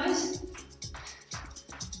climbers.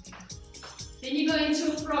 Then you go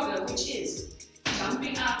into a frogger, which is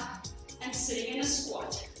jumping up and sitting in a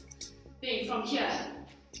squat. Then from here,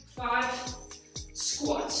 5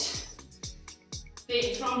 squats.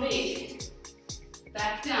 Then from there,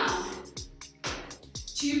 back down,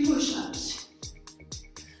 2 push-ups,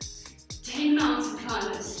 10 mountain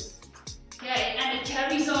climbers. Okay, and it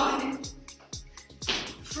carries on.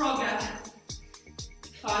 Frogger,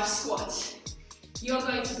 5 squats. You're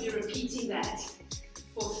going to be repeating that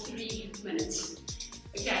for 3 minutes.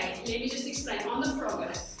 Okay, let me just explain. On the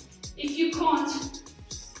frogger, if you can't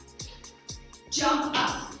jump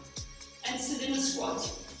up and sit in a squat,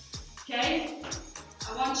 okay,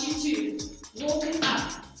 I want you to walk it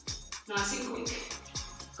up nice and quick.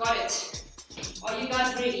 Got it? Are you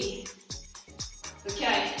guys ready?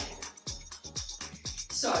 Okay.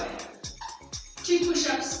 So, 2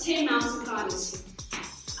 push-ups, 10 mountain climbers,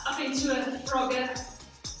 up into a frogger,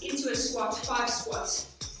 into a squat, 5 squats.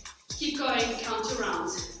 Keep going, count your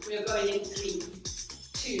rounds. We are going in 3,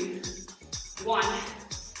 2, 1.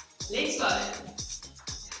 Let's go.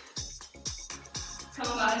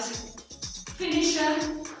 Come on, guys. Finisher.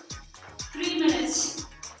 3 minutes.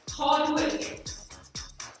 Hard work.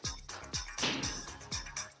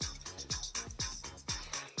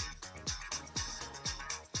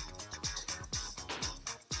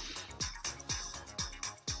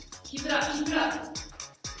 Keep it up, keep it up.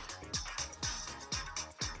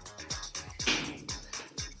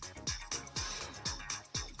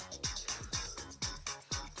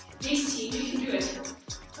 Yes, team, you can do it.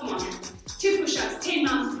 Come on. 2 push-ups, 10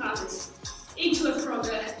 mountain climbers. Into a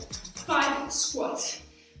frogger, 5 squats.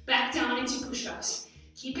 Back down into push-ups.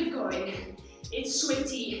 Keep it going. It's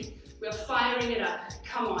sweaty. We're firing it up.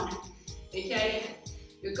 Come on. Okay?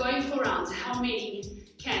 You're going for rounds. How many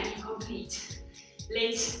can you complete?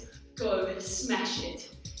 Let's go. Smash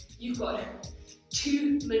it. You've got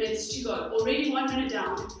 2 minutes to go. Already 1 minute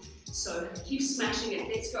down. So keep smashing it.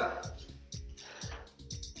 Let's go.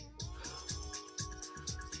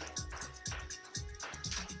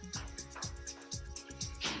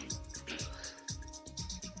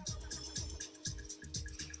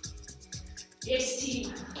 Yes,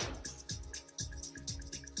 team.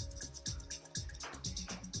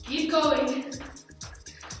 Keep going.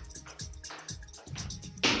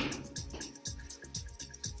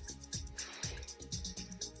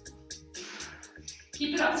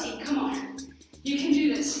 Keep it up, team. Come on. You can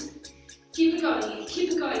do this. Keep it going.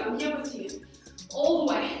 Keep it going. I'm here with you. All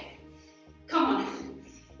the way. Come on.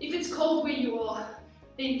 If it's cold where you are,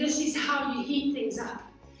 then this is how you heat things up.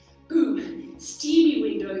 Boom. Steamy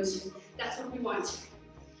windows. That's what we want.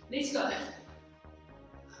 Let's go.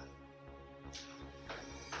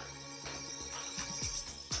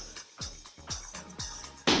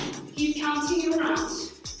 Keep counting your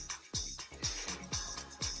rounds.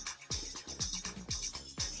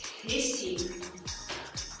 Yes, team.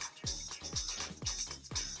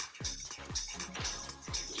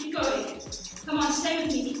 Keep going. Come on, stay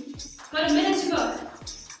with me. Got a minute to go.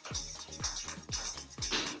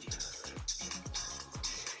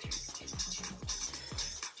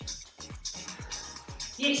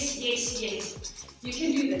 Yes, yes, yes. You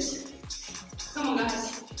can do this. Come on,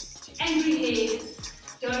 guys. Angry hair.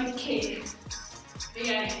 Don't care.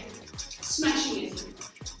 Okay. Smashing it.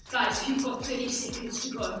 Guys, you've got 30 seconds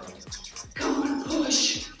to go. Come on,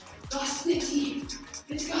 push. Last 30.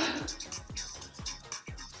 Let's go.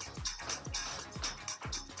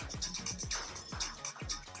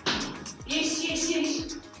 Yes, yes,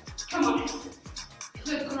 yes. Come on.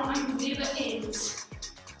 The grind never ends.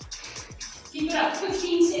 Keep it up,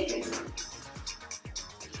 15 seconds.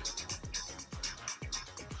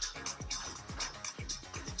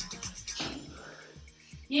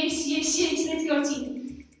 Yes, yes, yes, let's go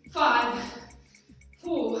team. 5,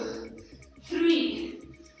 4, 3,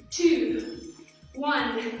 2,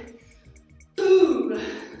 1. Boom.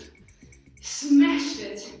 Smashed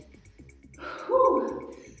it.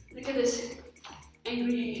 Whew. Look at this.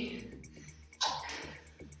 Angry.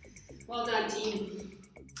 Well done, team.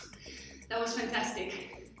 That was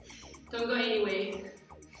fantastic. Don't go anywhere.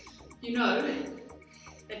 You know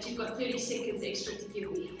that you've got 30 seconds extra to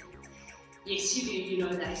give me. Yes, you do, you know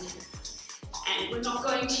that. And we're not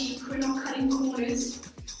going cheap, we're not cutting corners.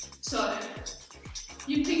 So,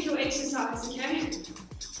 you pick your exercise, okay?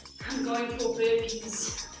 I'm going for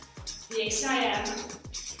burpees. Yes, I am.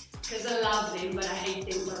 Because I love them, but I hate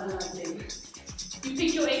them, but I love them. You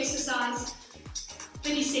pick your exercise.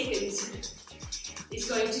 30 seconds is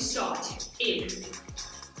going to start in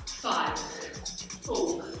 5,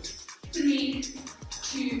 4, 3,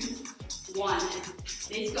 2, 1.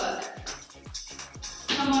 Let's go.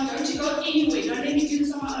 Come on, don't you go anywhere. Don't let me do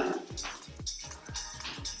this on my own.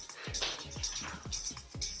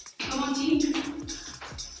 Come on, team.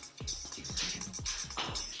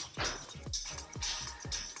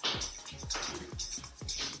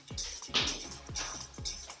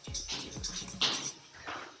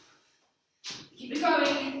 Keep it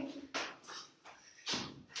going.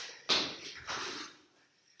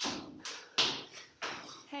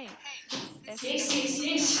 Hey, Yes, yes,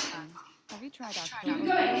 yes. have you tried out Keep it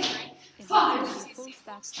going. It 5, gives you full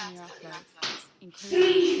stats on your uploads, 3,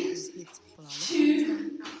 including tips for our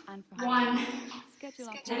 2, and for 1. schedule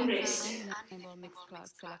And uploads rest. and enable Mixcloud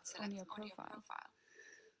select on your profile.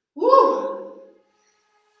 Woo!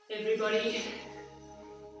 Everybody.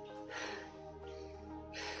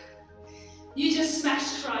 You just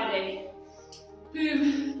smashed Friday.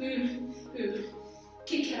 Boom, boom, boom.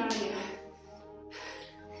 Kick it out of here.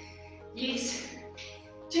 Yes.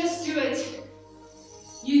 Just do it.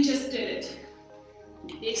 You just did it.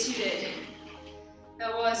 Yes, you did.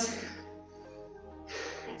 That was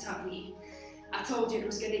a toughie. I told you it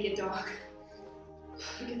was going to get dark.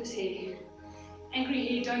 Look at this hair. Angry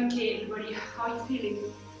hair, don't care, everybody. How are you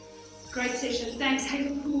feeling? Great session. Thanks,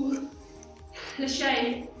 Hazelpool.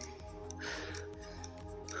 Lachey.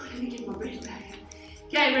 Let me get my breath back.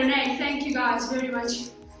 Okay, Renee, thank you guys very much.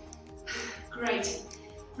 Great.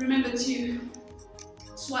 Remember to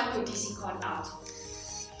swipe your DC card out.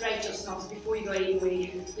 Rate yourselves before you go anywhere.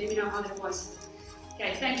 Let me know how that was.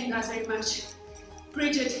 Okay, thank you guys very much.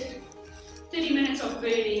 Bridget, 30 minutes of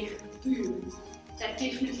burning. Boom. That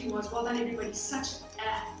definitely was. Well done, everybody. Such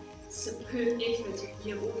a superb effort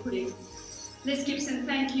you have all put in. Les Gibson,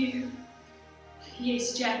 thank you.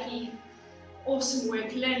 Yes, Jackie. Awesome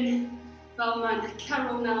work. Lynn, Belman,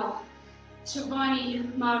 Carol now,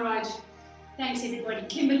 Shivani, Maharaj. Thanks, everybody.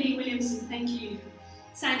 Kimberly Williamson, thank you.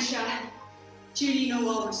 Sancha, Julie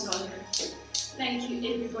Noel Rousseau. Thank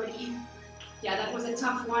you, everybody. Yeah, that was a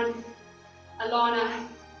tough one. Alana,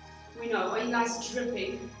 we know. Are you guys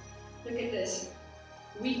dripping? Look at this.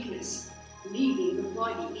 Weakness leaving the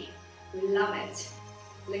body. Love it.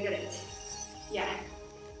 Look at it. Yeah,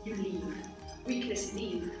 you leave. Weakness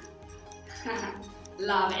leave.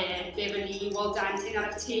 Love it. Beverly, well done. 10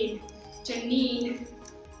 out of 10. Janine,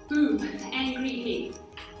 boom. Angry head.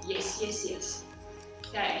 Yes, yes, yes.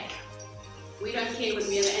 Okay. We don't care when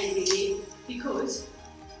we have angry head because,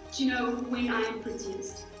 do you know when I am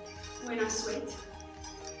prettiest? When I sweat.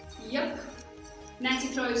 Yep. Nancy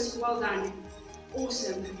Close, well done.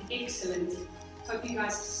 Awesome, excellent. Hope you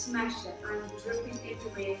guys smashed it. I'm dripping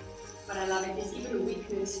everywhere, but I love it. There's even a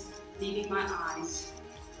weakness leaving my eyes.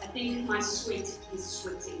 I think my sweat is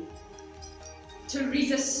sweating.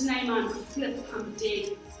 Teresa Sneyman, flip, I'm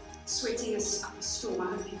dead. Sweating us up a storm.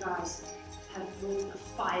 I hope you guys have brought a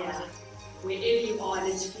fire wherever you are and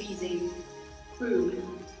it's freezing.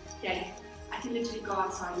 Boom. Okay, I can literally go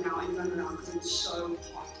outside now and run around because I'm so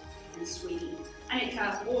hot and sweaty.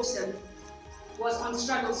 Annika, awesome. Was on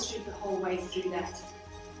struggle street the whole way through that.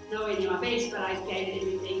 Nowhere near my best, but I gave it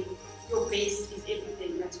everything. Your best is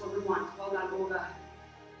everything. That's what we want. Well done, Olga.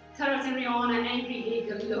 Carrot and Rihanna, angry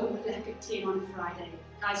hair galore, like a 10 on Friday.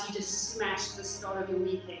 Guys, you just smashed the start of your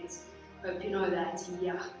weekends. Hope you know that.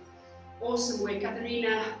 Yeah. Awesome work,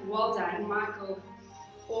 Katharina. Well done, Michael.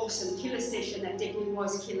 Awesome. Killer session. That definitely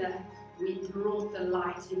was killer. We brought the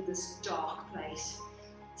light in this dark place.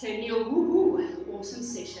 So Neil, woohoo, awesome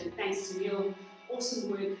session. Thanks to Neil, awesome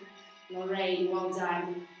work. Lorraine, well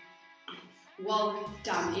done. Well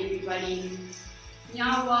done, everybody.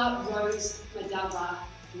 Nyawa, Rose, Madaba,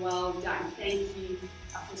 well done. Thank you.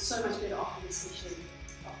 I feel so much better after this session,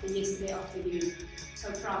 after yesterday afternoon.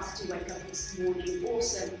 So proud to wake up this morning.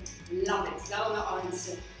 Awesome, love it. Laura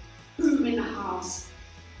answer, boom in the house.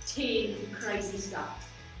 10 crazy stuff.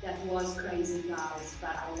 That was crazy, guys,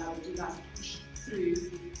 but I love it. You guys pushed through,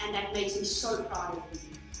 and that makes me so proud of you.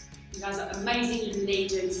 You guys are amazing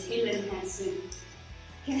legends. Helen Hansen,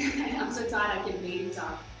 I'm so tired I can barely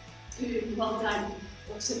talk. Well done,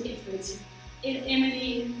 awesome effort.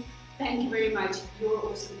 Emily, thank you very much. You're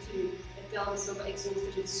awesome too. Adele is so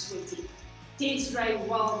exhausted and sweaty. Desiree,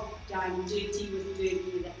 well done. Dirty with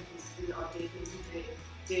Dirkie. That means we are definitely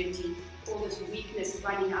dirty. All this weakness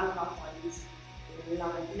running out of our bodies.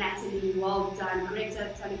 Love it. Natalie, well done.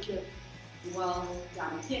 Greta Tunnecliff, well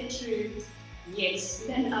done. Pietru, yes.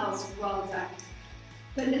 Lynn else, well done.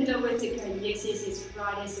 Belinda Whittaker, yes, yes, yes.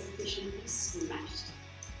 Friday sufficiently smashed.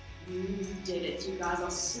 You did it. You guys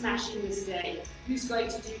are smashing this day. Who's going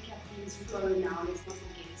to do Kathleen's flow now? Let's not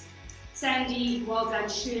forget. Sandy, well done.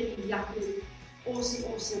 Shirley, Yaku,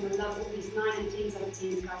 awesome, awesome. I love all these 9 and 10s out of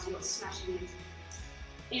 10s, guys. You are smashing it.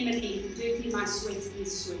 Emily, Dirkie, my sweat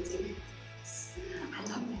is sweating. I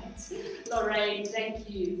love that. Lorraine, thank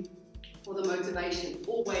you for the motivation.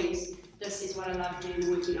 Always, this is what I love doing,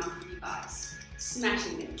 working out with you guys.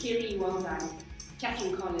 Smashing it. Kerry, well done.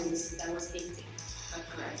 Catherine Collins, that was hectic, but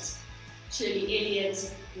great. Shirley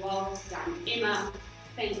Elliott, well done. Emma,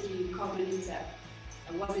 thank you. Carmelita,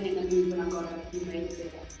 I wasn't in the mood when I got up. You made it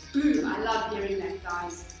better. Boom, I love hearing that,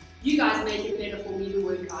 guys. You guys make it better for me to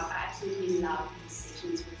work out. I absolutely love these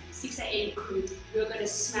sessions with you. 6 AM crew, we're going to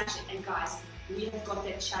smash it. And guys, we have got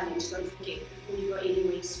that challenge. Don't forget, before you go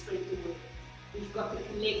anywhere, spread the word. We've got the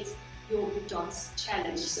collect your dots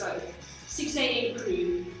challenge. So 6 AM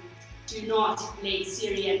crew, do not let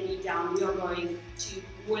Syria and me down. We are going to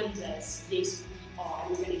win this. Yes, we are.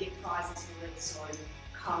 And we're going to get prizes for it. So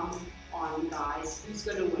come on, guys. Who's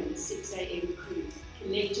going to win? 6 AM crew.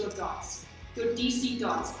 Collect your dots. Your DC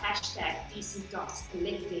dots. Hashtag DC dots.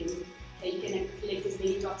 Collect them. Okay, you're going to collect as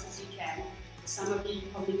many dots as you can. Some of you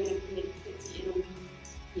are probably going to collect 50 in a week.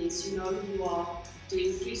 Yes, you know you are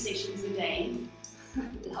doing 3 sessions a day.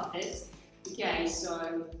 Love it. Okay,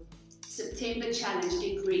 so September challenge,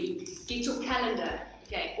 get ready. Get your calendar,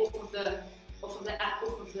 okay, off of the app,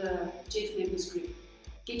 off of the Jeff members group.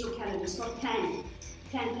 Get your calendar, start planning.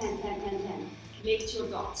 Plan. Collect your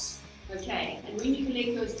dots, okay? And when you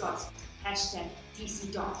collect those dots, hashtag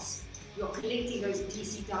DC dots. You're collecting those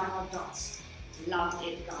DC diehard dots. Love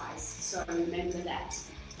it, guys. So remember that.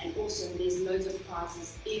 And also, there's loads of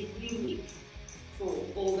prizes every week for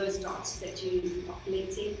all those dots that you are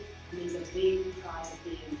collecting. And there's a big prize at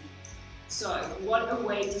the end. So, what a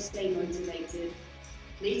way to stay motivated.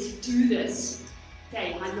 Let's do this.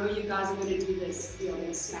 Okay, I know you guys are going to do this. We are going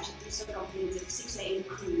to smash it. We're so competitive. 6 a.m.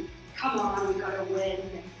 crew. Come on, we've got to win.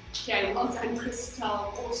 Okay, well done, Crystal.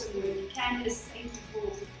 Awesome work. Candice, thank you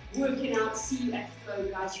for working out. See you at Flow,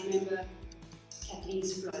 guys. Remember,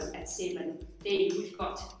 Kathleen's Flow at 7. Then we've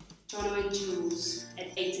got Jono and Jules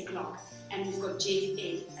at 8 o'clock. And we've got Jeff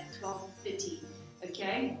Ed at 12:30.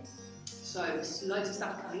 Okay? So, there's loads of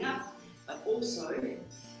stuff coming up. But also,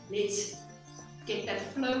 let's get that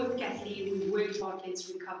flow with Kathleen. We worked hard, let's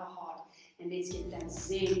recover hard. And let's get that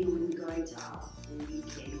zen when we go into our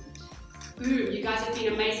weekend. Boom, you guys have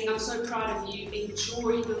been amazing. I'm so proud of you.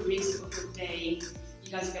 Enjoy the rest of the day.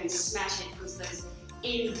 You guys are going to smash it because those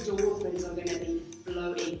endorphins are going to be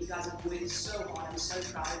flowing. You guys have worked so hard. I'm so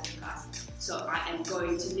proud of you guys. So I am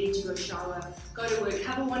going to let you go shower, go to work.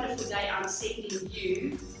 Have a wonderful day. I'm sending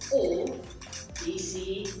you all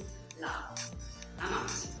DC love. I'm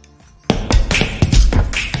out.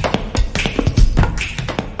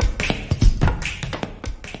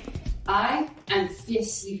 I am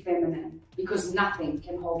fiercely feminine because nothing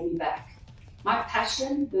can hold me back. My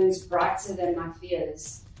passion burns brighter than my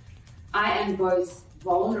fears. I am both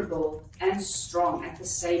vulnerable and strong at the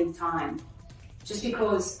same time. Just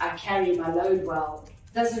because I carry my load well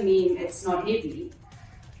doesn't mean it's not heavy.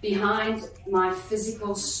 Behind my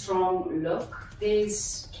physical strong look,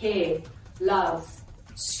 there's care, love,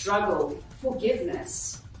 struggle,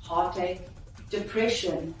 forgiveness, heartache,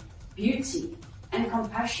 depression, beauty, and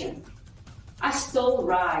compassion. I still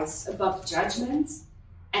rise above judgment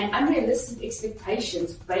and unrealistic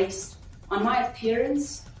expectations based on my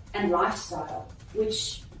appearance and lifestyle,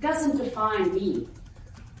 which doesn't define me.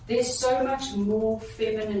 There's so much more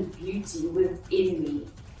feminine beauty within me.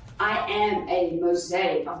 I am a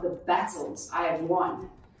mosaic of the battles I have won.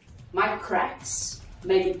 My cracks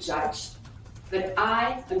may be judged, but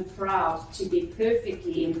I am proud to be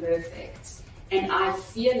perfectly imperfect, and I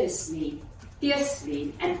fearlessly,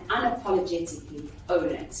 fiercely, and unapologetically own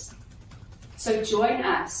it. So join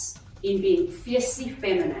us in being fiercely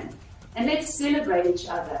feminine, and let's celebrate each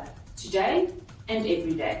other today and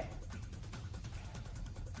every day.